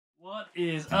What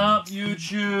is up,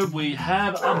 YouTube? We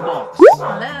have a box.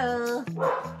 Hello.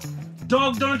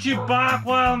 Dog, don't you bark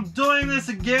while I'm doing this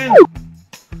again.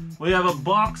 We have a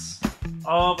box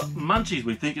of munchies.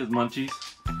 We think it's munchies.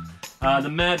 The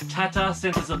Mad Tatter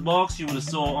sent us a box. You would have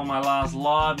saw on my last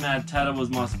live. Mad Tatter was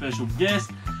my special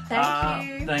guest.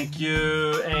 Thank you. Thank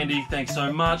you, Andy. Thanks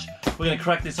so much. We're going to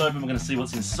crack this open. We're going to see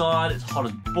what's inside. It's hot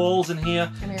as balls in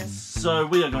here. It is. So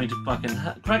we are going to fucking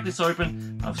crack this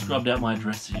open. I've scrubbed out my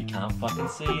address so you can't fucking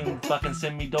see and fucking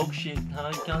send me dog shit.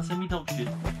 Huh? You can't send me dog shit.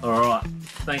 Alright.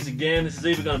 Thanks again. This is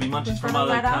either going to be munchies from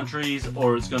other countries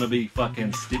or it's going to be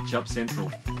fucking Stitch Up Central.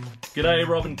 G'day,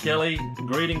 Rob and Kelly.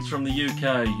 Greetings from the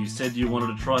UK. You said you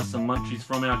wanted to try some munchies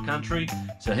from our country.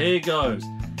 So here goes.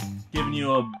 Giving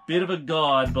you a bit of a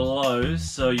guide below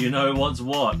so you know what's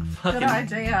what. Good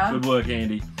idea. Good work,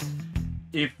 Andy.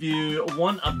 If you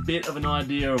want a bit of an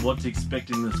idea of what to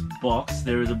expect in this box,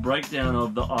 there is a breakdown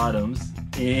of the items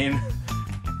in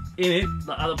it,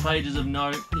 the other pages of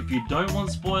note. If you don't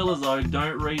want spoilers though,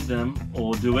 don't read them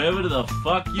or do whatever the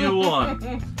fuck you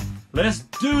want. Let's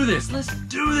do this! Let's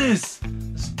do this!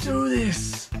 Let's do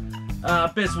this!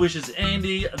 Best wishes,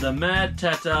 Andy, the Mad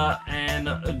Tatter,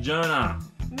 and Jonah.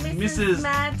 Mrs.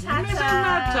 Mad Tatter. Mrs.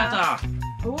 Mad Tatter.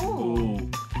 Ooh.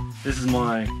 Ooh. This is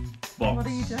my box. What are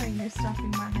you doing? You're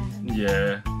stuffing my hand.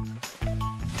 Yeah.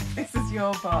 This is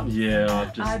your box. Yeah,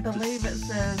 I've just I believe it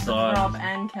says decided. Rob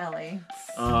and Kelly.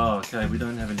 Oh, okay. We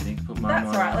don't have anything to put Marmite on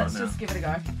That's right. right Let's now. just give it a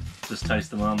go. Just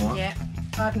taste the Marmite. Yeah.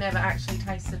 I've never actually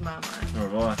tasted Marmite. Nor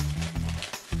have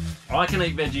I. I can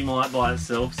eat Vegemite by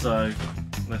itself, so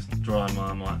let's try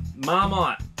Marmite.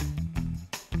 Marmite!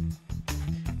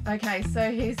 Okay,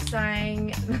 so he's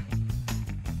saying,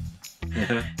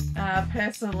 Yeah.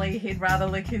 personally, he'd rather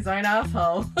lick his own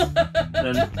asshole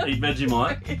Then eat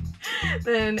Vegemite.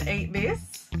 than eat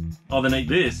this. Oh, then eat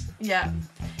this. Yeah.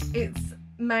 It's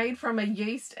made from a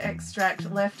yeast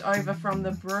extract left over from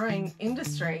the brewing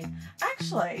industry.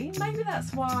 Actually, maybe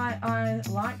that's why I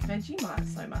like Vegemite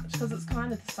so much, because it's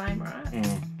kind of the same, right?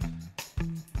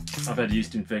 Mm. I've had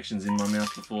yeast infections in my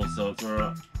mouth before, so it's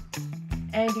alright.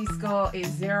 Andy's score is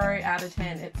 0 out of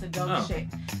 10. It's a dog shit.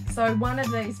 So one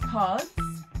of these pods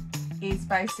is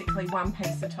basically one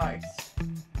piece of toast.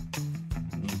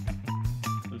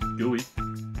 It's gooey.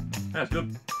 That's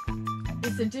good.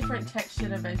 It's a different texture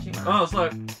to Vegemite. Oh,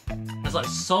 it's like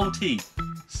salty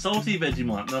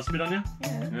Vegemite. Can I spit on you?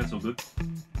 Yeah. That's all good.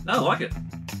 I like it.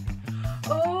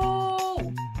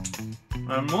 Oh!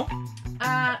 More?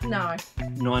 No.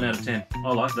 9 out of 10.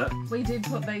 I like that. We did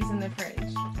put these in the fridge.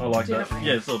 I like that. Didn't we?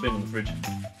 Yeah, it's all been in the fridge.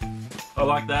 I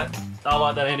like that. I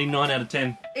like that, Andy. 9 out of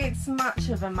 10. It's much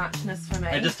of a muchness for me.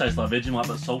 It just tastes like Vegemite,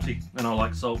 but salty. And I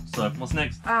like salt. So, what's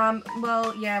next?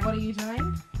 Well, yeah, what are you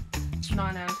doing?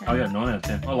 9 out of 10. Oh, yeah, 9 out of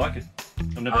 10. I like it.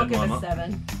 I've never I'll had give mine it up.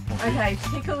 7. Okay,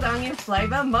 pickled onion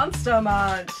flavour Monster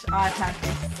Munch. I've had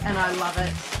this and I love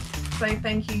it. So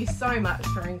thank you so much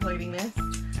for including this.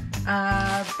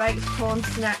 Baked corn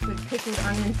snack with pickled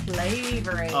onion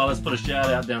flavouring. Oh, let's put a shout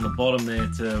out down the bottom there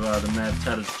to the Mad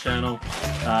Tatter's channel.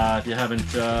 If you haven't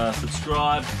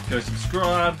subscribed, go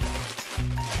subscribe.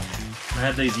 I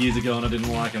had these years ago and I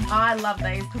didn't like them. I love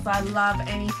these because I love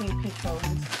anything pickled.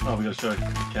 Oh, we got to show the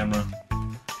camera.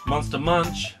 Monster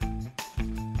Munch.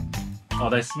 Oh,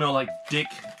 they smell like dick.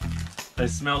 They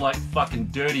smell like fucking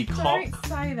dirty cock. Don't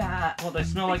say that. Well, they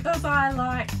smell like. Because I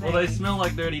like these. Well, they smell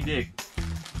like dirty dick.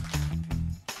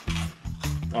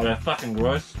 Oh, they're fucking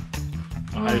gross.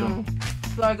 I hate them.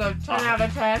 So good. 10 out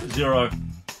of 10. 0.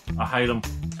 I hate them.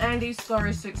 Andy's score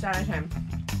is 6 out of 10.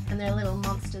 And they're little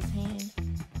monsters' hand.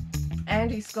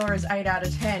 Andy's score is 8 out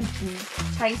of 10.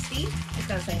 Tasty. It's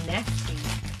going to say nasty.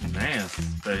 Nasty.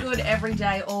 Good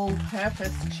everyday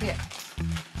all-purpose chip.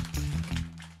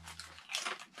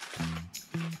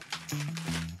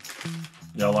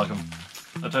 Yeah, I like them.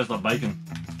 They taste like bacon.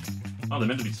 Oh, they're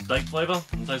meant to be steak flavour.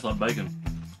 They taste like bacon.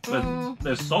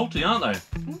 They're salty, aren't they?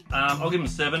 I'll give them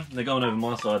 7. They're going over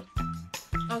my side.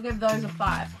 I'll give those a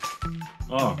 5.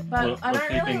 Oh, But I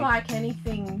don't really like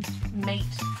anything meat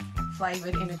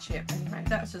flavoured in a chip anyway.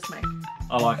 That's just me.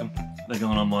 I like them. They're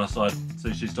going on my side.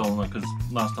 See, she's stolen them because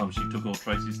last time she took all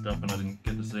Tracy's stuff and I didn't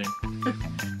get to see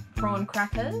them. Prawn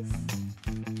crackers.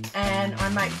 And I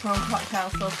make prawn cocktail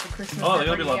sauce for Christmas. Oh, they're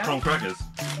going to every be like year. prawn crackers.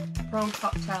 Prawn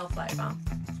cocktail flavour.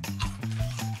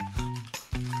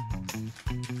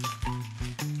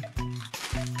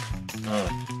 Oh,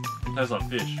 it tastes like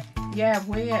fish. Yeah,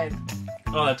 weird.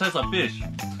 Oh, that tastes like fish.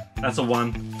 That's a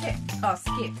 1. Yeah. Oh,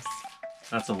 skips.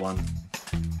 That's a 1.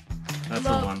 That's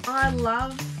Look, a 1. I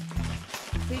love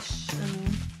fish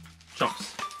and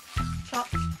Chops.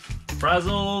 chops.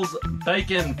 Frazzles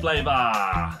bacon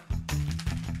flavour.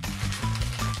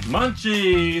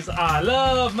 Munchies! I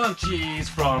love munchies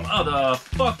from other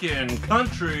fucking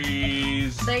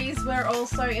countries. These were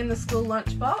also in the school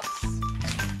lunchbox.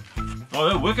 Oh,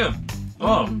 they're wicked.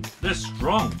 Oh, they're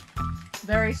strong.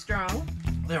 Very strong.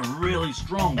 They're really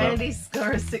strong, bro. Andy's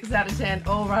score is 6 out of 10.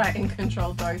 All right in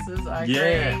controlled doses. I agree.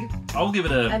 Yeah. I'll give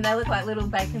it a... And they look like little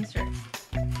bacon strips.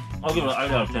 I'll give it an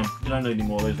 8 out of 10. You don't need any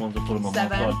more of these ones to put them on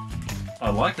 7. my side. I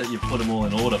like that you've put them all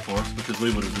in order for us because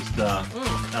we would have just...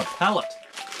 Our palate.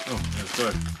 Oh, that's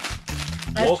good.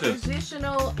 A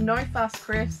traditional no-fuss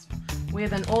crisp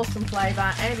with an awesome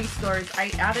flavour. Andy's score is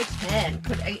 8 out of 10.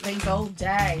 Could eat these all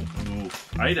day. Ooh,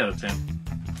 8 out of 10.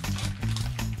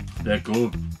 They're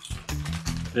good.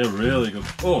 They're really good.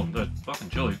 Oh, they're fucking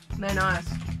chili. They're nice.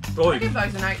 Oh, I'll give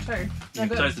those an 8 too. You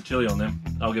can taste the chili on them.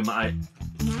 I'll give them an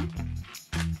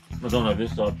 8. I don't know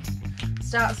this side.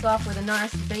 Starts off with a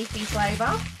nice beefy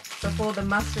flavour before the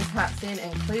mustard cuts in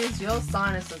and clears your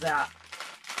sinuses out.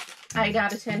 8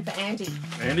 out of 10 for Andy.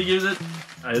 Andy gives it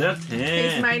 8 out of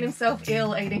 10. He's made himself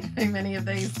ill eating too many of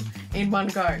these in one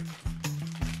go.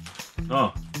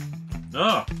 Oh.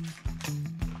 Oh.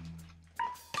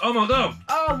 Oh my god.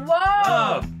 Oh, whoa!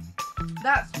 Oh,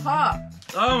 That's hot.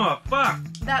 oh my fuck.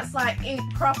 That's like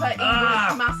proper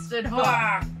English mustard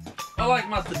hot. Fuck. I like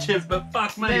mustard chips, but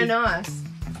fuck me. They're nice.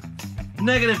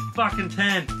 Negative fucking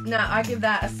 10. No, I give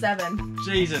that a 7.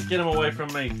 Jesus, get them away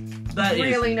from me. That is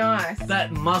Really nice.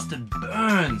 That mustard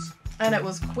burns And it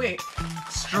was quick.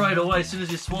 straight away as soon as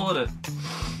you swallowed it.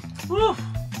 Woo.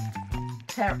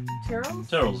 Tyrrells?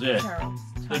 Tyrrells, yeah. Tyrrells.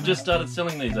 They've just started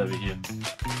selling these over here.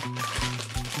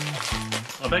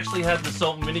 I've actually had the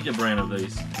salt and vinegar brand of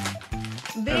these.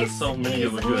 This salt and vinegar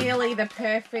is were good. nearly the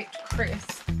perfect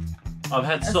crisp I've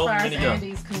had as salt far and as vinegar.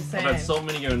 Andy's concerned. I've had salt and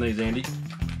vinegar in these, Andy.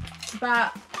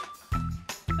 But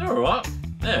They're alright.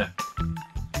 Yeah.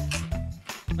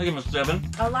 I give them a 7.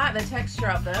 I like the texture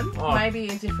of them. Oh. Maybe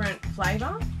a different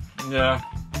flavour. Yeah.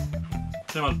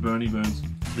 Too much burny burns.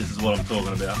 This is what I'm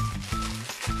talking about.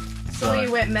 So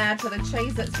you went mad for the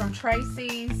Cheez-Its from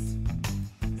Tracy's.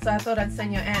 So I thought I'd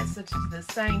send your answer to the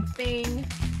same thing.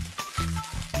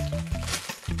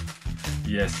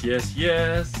 Yes, yes,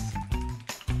 yes.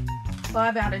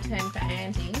 5 out of 10 for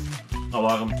Andy. I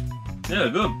like them. Yeah, they're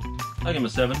good. I give them a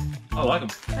 7. I like them.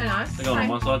 Very nice. They're going on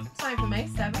my side. Same for me,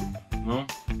 7. No?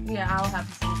 Yeah, I'll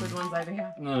have some good ones over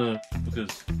here. No,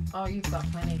 because... Oh, you've got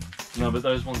plenty. No, but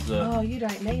those ones are... Oh, you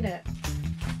don't need it.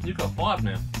 You've got 5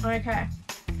 now. Okay.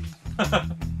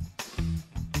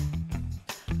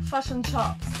 Fish and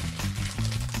chops.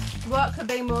 What could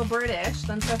be more British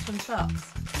than fish and chops?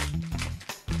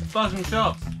 Fuzz and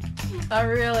chops. I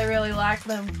really, really like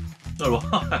them. So do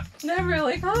I. They're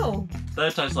really cool. They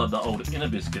taste like the old inner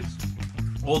biscuits.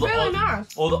 Or the Really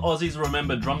nice. Or the Aussies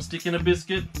remember drumstick in a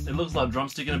biscuit. It looks like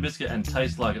drumstick in a biscuit and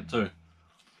tastes like it too.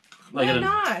 They're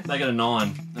nice. They get a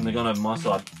 9 and they're going over my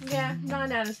side. Yeah,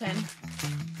 9 out of 10.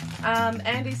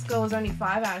 Andy's score was only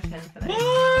 5 out of 10 for this.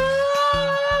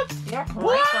 What? You're great,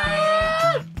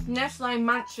 What? Nestle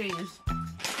Munchies.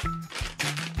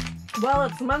 Well,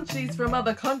 it's Munchies from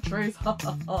other countries. So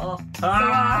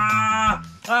Ah!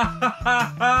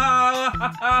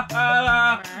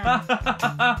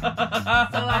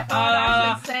 I thought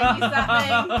I should send you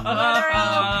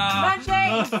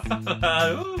something.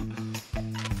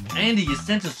 Munchies! Andy, you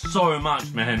sent us so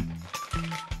much, man.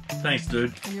 Thanks,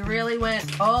 dude. You really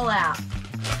went all out.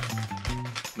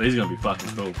 These are gonna be fucking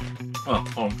cool. Oh,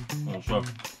 hold on. I'll show.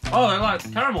 Oh, they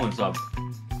like caramel inside.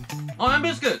 Oh, and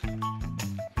biscuit.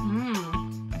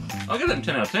 I'll give them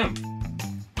 10 out of 10.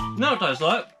 You know what it tastes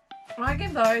like? I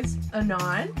give those a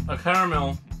 9. A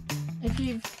caramel. If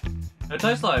you've... It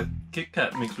tastes like Kit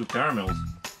Kat mixed with caramels.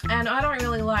 And I don't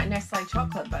really like Nestle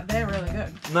chocolate, but they're really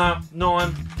good. No,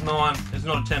 9. It's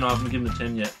not a 10. I haven't given it a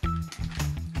 10 yet.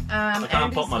 I can't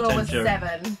Andy's pop my score 10 was cherry.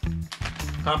 7.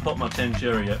 Can't pop my 10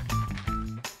 cherry yet.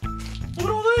 Look at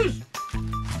all these!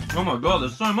 Oh my god,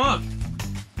 there's so much!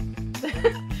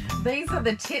 These are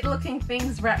the tit-looking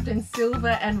things wrapped in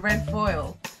silver and red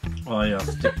foil. Oh yeah,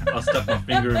 I stuck my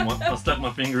finger in one. I stuck my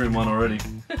finger in one already.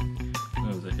 There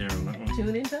was a hair on that one.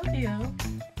 Tune in Tokyo.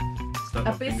 Stuck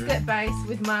A my finger in. biscuit base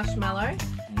with marshmallow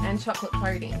and chocolate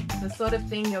coating. The sort of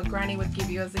thing your granny would give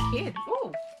you as a kid.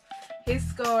 Ooh. His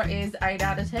score is 8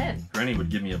 out of 10. Granny would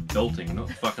give me a belting,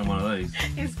 not fucking one of these.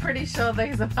 He's pretty sure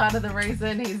these are part of the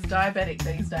reason he's diabetic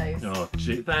these days. Oh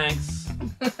gee, thanks.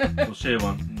 We'll share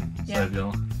one. Yeah. Save the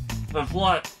other one. It's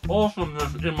like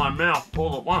awesomeness in my mouth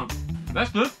all at once. That's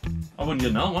good. I wouldn't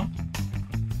get another one.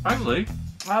 Actually,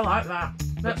 I like that.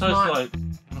 it That's tastes nice. like...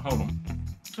 Hold on.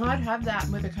 I'd have that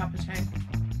with a cup of tea.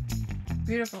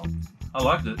 Beautiful. I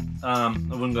liked it. I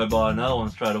wouldn't go buy another one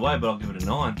straight away, but I'll give it a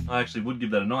 9. I actually would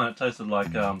give that a 9. It tasted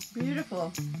like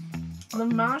beautiful. The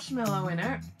marshmallow in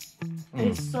it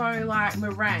is so like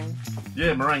meringue.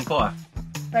 Yeah, meringue pie.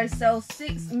 They sell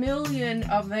 6 million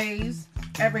of these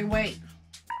every week.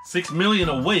 6 million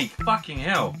a week? Fucking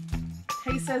hell.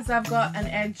 He says they've got an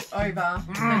edge over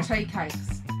the tea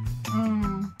cakes.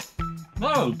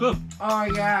 Oh, good. Oh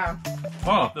yeah.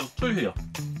 Oh, there's 2 here.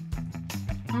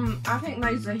 I think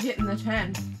these are hitting the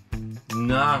 10.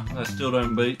 Nah, they still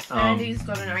don't beat. Andy's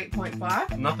got an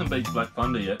 8.5. Nothing beats Black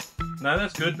Thunder yet. No,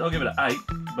 that's good. I'll give it an 8,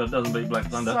 but it doesn't beat Black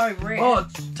Thunder. So rich. Oh,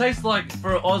 it tastes like,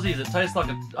 for Aussies, it tastes like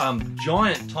a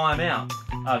giant timeout.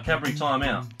 Cadbury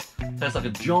timeout. Tastes like a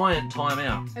giant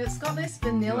timeout. It's got this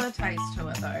vanilla taste to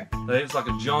it though. It's like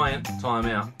a giant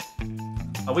timeout.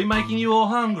 Are we making you all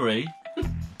hungry?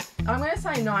 I'm going to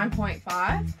say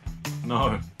 9.5.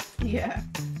 No. Yeah.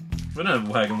 We don't have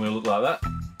a wagon wheel look like that.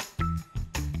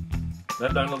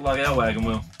 That don't look like our wagon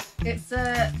wheel. It's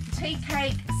a tea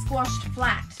cake squashed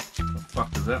flat. What the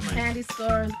fuck does that mean? Andy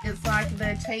scores it's like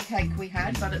the tea cake we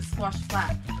had, but it's squashed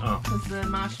flat. Oh. Because the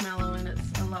marshmallow in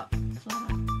it's a lot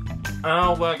flatter.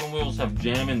 Our wagon wheels have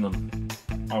jam in them.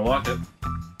 I like it.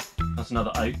 That's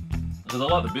another 8. Because I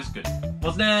like the biscuit.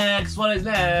 What's next? What is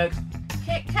next?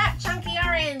 Kit Kat Chunky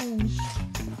Orange.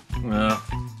 Yeah.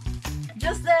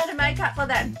 Just there to make up for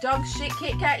that dog shit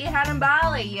Kit Kat you had in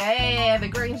Bali. Yeah, the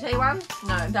green tea one.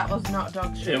 No, that was not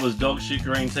dog shit. It was dog shit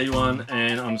green tea one,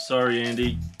 and I'm sorry,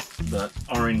 Andy, but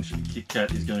orange Kit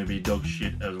Kat is going to be dog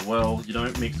shit as well. You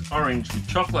don't mix orange with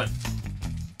chocolate.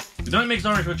 You don't mix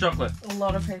orange with chocolate. A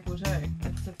lot of people do.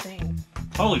 It's the thing.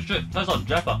 Holy shit, tastes like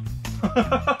Jaffa.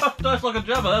 Tastes like a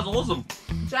Jaffa, that's awesome.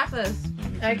 Jaffas.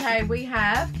 Okay, we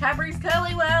have Cadbury's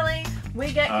Curly Whirly.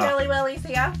 We get Curly Whirlies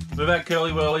here. We've had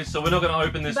Curly Whirlies, so we're not going to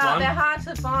open this but one. But they're hard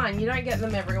to find. You don't get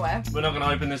them everywhere. We're not going to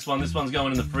open this one. This one's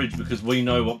going in the fridge because we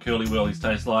know what Curly Whirlies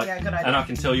taste like. Yeah, good idea. And I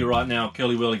can tell you right now,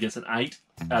 Curly Whirly gets an 8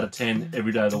 out of 10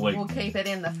 every day of the week. We'll keep it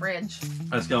in the fridge.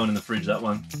 That's going in the fridge, that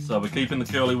one. So we're keeping the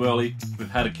Curly Whirly. We've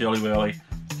had a Curly Whirly.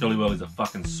 Curly Whirlies are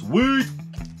fucking sweet.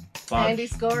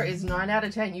 Andy's score is 9 out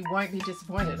of 10. You won't be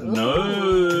disappointed. Ooh.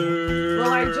 No.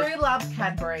 Well, I do love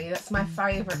Cadbury. That's my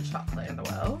favourite chocolate in the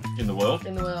world. In the world?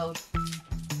 In the world.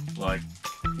 Like,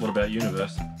 what about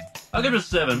universe? I'll give it a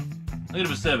 7. I'll give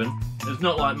it a 7. It's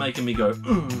not like making me go,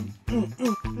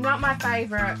 Not my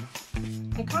favourite.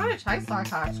 It kind of tastes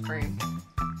like ice cream.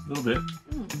 A little bit.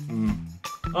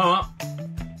 Alright.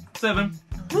 7.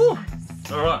 Woo.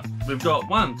 Alright, we've got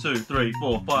 1, 2, 3,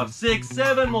 4, 5, 6,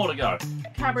 7 more to go.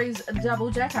 Cadbury's Double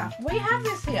Decker. We have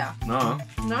this here. No.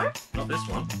 No? Not this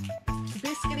one.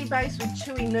 Biscuity base with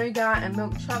chewy nougat and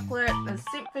milk chocolate, a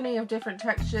symphony of different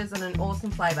textures and an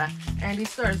awesome flavour. Andy's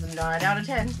score is a 9 out of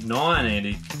 10. 9,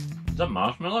 Andy. Is that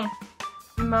marshmallow?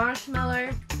 Marshmallow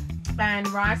and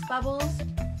rice bubbles.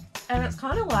 And it's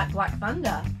kind of like Black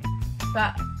Thunder,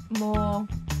 but more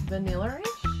vanilla-ish.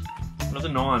 That's a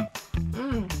 9.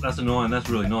 That's a 9. That's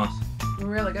really nice.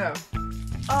 Really good.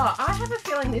 Oh, I have a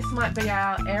feeling this might be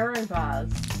our Aero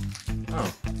bars.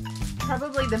 Oh.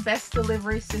 Probably the best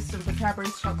delivery system for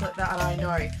Cadbury's chocolate that I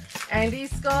know.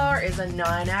 Andy's score is a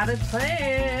 9 out of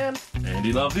 10.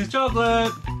 Andy loves his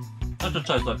chocolate. That just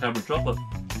tastes like Cadbury chocolate.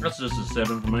 That's just a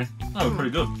 7 for me. Oh,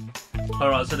 pretty good.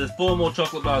 Alright, so there's 4 more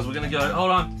chocolate bars. We're going to go,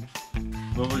 hold on.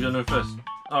 What are we going to do first?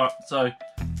 Alright, so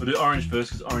we'll do orange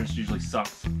first because orange usually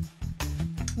sucks.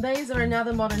 These are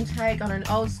another modern take on an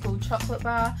old school chocolate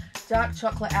bar. Dark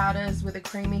chocolate outers with a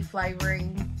creamy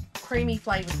flavoured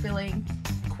filling.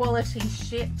 Quality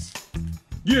shit.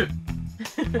 Yeah!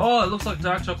 Oh, it looks like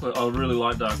dark chocolate. I really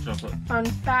like dark chocolate. Fun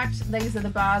fact, these are the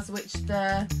bars which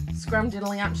the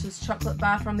Scrumdiddlyumptious chocolate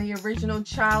bar from the original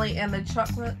Charlie and the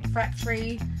Chocolate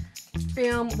Factory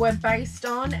film were based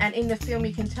on, and in the film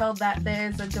you can tell that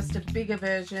there's just a bigger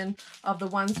version of the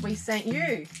ones we sent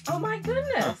you. Oh my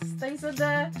goodness, these are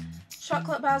the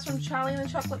chocolate bars from Charlie and the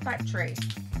Chocolate Factory.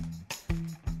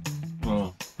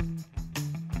 Oh.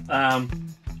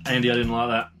 Andy, I didn't like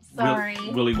that. Sorry.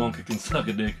 Willy Wonka can suck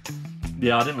a dick.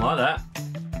 Yeah, I didn't like that.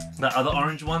 That other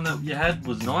orange one that you had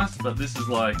was nice, but this is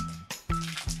like...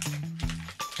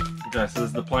 Okay, so this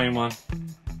is the plain one.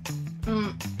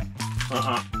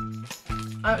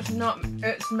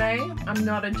 It's me. I'm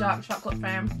not a dark chocolate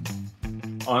fan.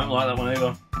 I don't like that one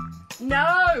either.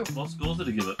 No! What scores did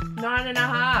he give it?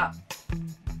 9.5.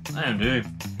 Damn, dude.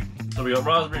 So we got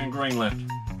raspberry and green left.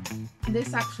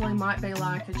 This actually might be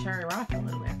like a cherry ripe a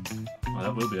little bit. Oh,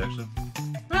 that will be actually.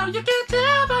 Well, you can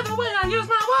tell by the way I use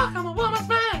my walk, I'm a woman's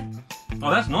man. Oh,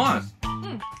 that's nice.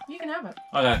 You can have it.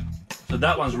 Okay, so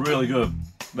that one's really good.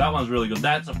 That one's really good.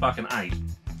 That's a fucking 8.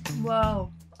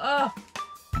 Whoa. Oh.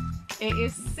 It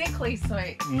is sickly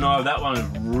sweet. No, that one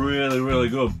is really, really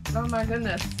good. Oh my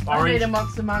goodness. Orange. I need a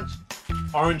Monster Munch.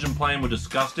 Orange and plain were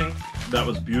disgusting. That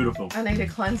was beautiful. I need to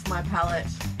cleanse my palate.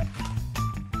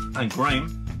 And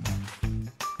green.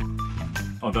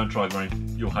 Oh, don't try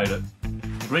green. You'll hate it.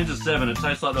 Green's a 7. It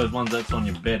tastes like those ones that's on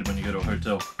your bed when you go to a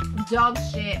hotel. Dog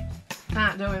shit.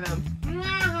 Can't do with them.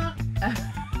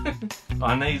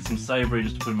 I need some savoury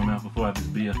just to put in my mouth before I have this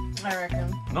beer. I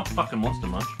reckon. Not fucking Monster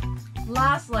Munch.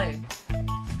 Lastly,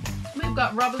 we've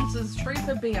got Robinson's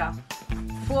Trooper beer.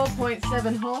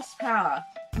 4.7 horsepower.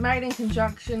 Made in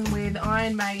conjunction with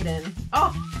Iron Maiden.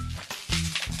 Oh!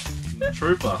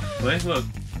 Trooper. Wait, look.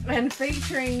 And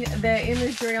featuring their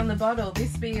imagery on the bottle,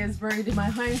 this beer is brewed in my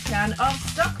hometown of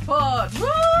Stockport. Woo!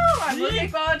 I'm looking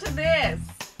forward to this.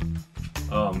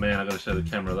 Oh man, I gotta show the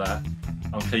camera that.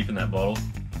 I'm keeping that bottle.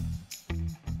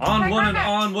 Onward and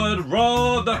onward,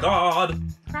 road to God.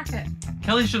 Crack it.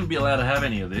 Kelly shouldn't be allowed to have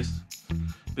any of this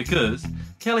because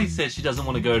Kelly said she doesn't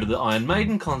want to go to the Iron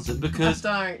Maiden concert because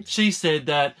she said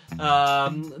that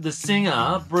the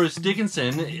singer, Bruce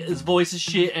Dickinson, his voice is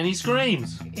shit and he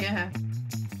screams. Yeah.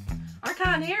 I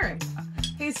can't hear him.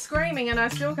 He's screaming and I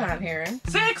still can't hear him.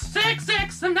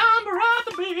 666, the number of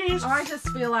the beast. I just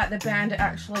feel like the band are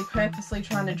actually purposely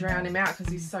trying to drown him out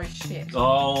because he's so shit.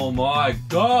 Oh my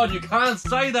God, you can't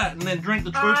say that and then drink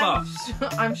the Trooper.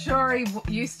 I'm sure he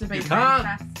used to be you can't.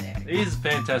 fantastic. He is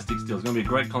fantastic still. It's going to be a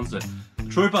great concert.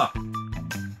 Trooper.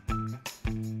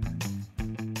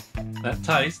 That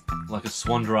tastes like a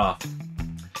Swan Draft.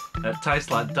 That tastes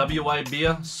like WA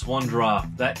beer, Swan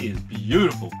Draft. That is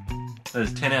beautiful. That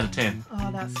is 10 out of 10.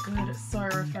 Oh, that's good. It's so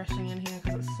refreshing in here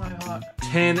because it's so hot.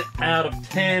 10 out of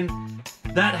 10.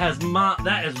 That has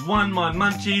won my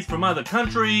munchies from other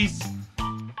countries.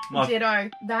 Ditto.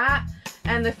 That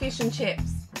and the fish and chips.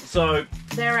 So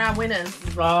they're our winners.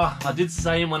 I did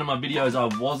say in one of my videos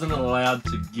I wasn't allowed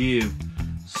to give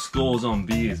scores on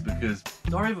beers because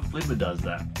Dory the Flipper does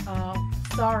that. Oh,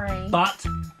 sorry. But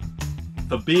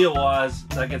for beer wise,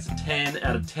 that gets a 10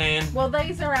 out of 10. Well,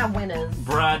 these are our winners.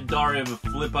 Brad Dory of a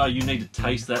Flipper, you need to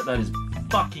taste that. That is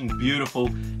fucking beautiful.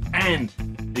 And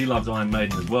he loves Iron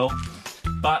Maiden as well.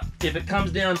 But if it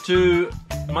comes down to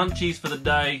munchies for the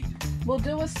day, we'll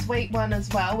do a sweet one as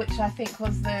well, which I think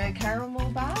was the caramel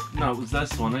bar. No, it was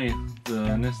this one here.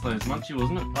 The Nestle's munchie,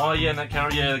 wasn't it? Oh yeah,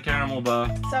 the caramel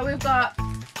bar. So we've got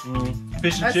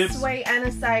fish and chips. A sweet and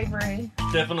a savoury.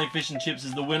 Definitely fish and chips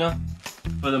is the winner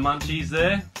for the munchies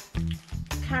there.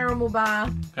 Caramel bar.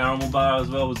 Caramel bar as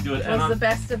well was good. Was the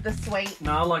best of the sweet.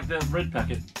 No, I like the red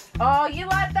packet. Oh, you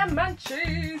like the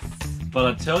munchies. But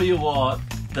I tell you what,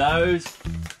 those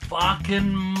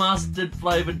fucking mustard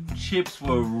flavoured chips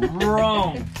were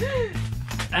wrong.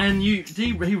 And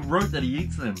he wrote that he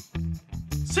eats them.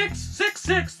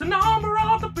 666, the number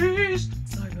of the beast.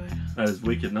 So good. That is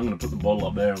wicked, and I'm going to put the bottle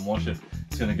up there and wash it.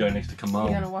 It's going to go next to Kamal.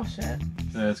 You're going to wash it?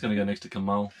 Yeah, it's going to go next to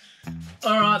Kamal.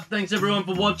 Alright, thanks everyone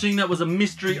for watching. That was a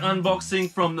mystery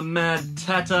unboxing from the Mad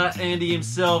Tatter, Andy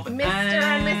himself. Mr.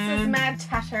 and Mrs. Mad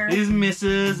Tatter. His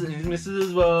missus, and his missus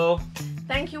as well.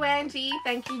 Thank you, Andy.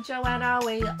 Thank you, Joanna.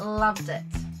 We loved it.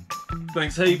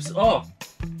 Thanks heaps. Oh,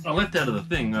 I left out of the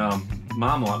thing.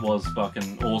 Marmite was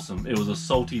fucking awesome. It was a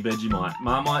salty Vegemite.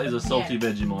 Marmite is a salty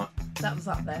Vegemite. That was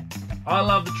up there. I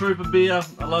love the Trooper beer.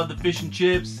 I love the fish and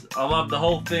chips. I love the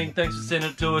whole thing. Thanks for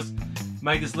sending it to us.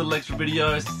 Make this little extra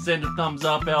video. Send a thumbs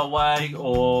up our way,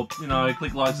 or you know,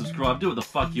 click like, subscribe. Do what the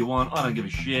fuck you want. I don't give a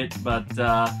shit. But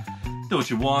do what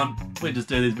you want. We just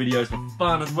do these videos for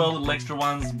fun as well. Little extra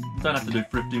ones. Don't have to do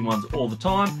thrifting ones all the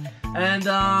time. And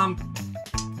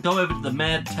go over to the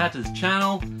Mad Tatter's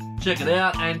channel. Check it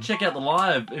out and check out the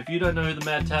live. If you don't know who the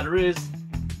Mad Tatter is,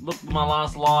 look at my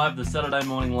last live, the Saturday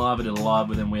morning live. I did a live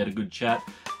with him. We had a good chat.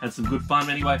 Had some good fun.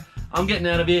 Anyway, I'm getting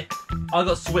out of here. I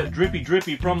got sweat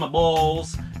drippy from my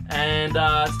balls. And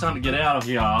it's time to get out of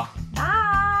here.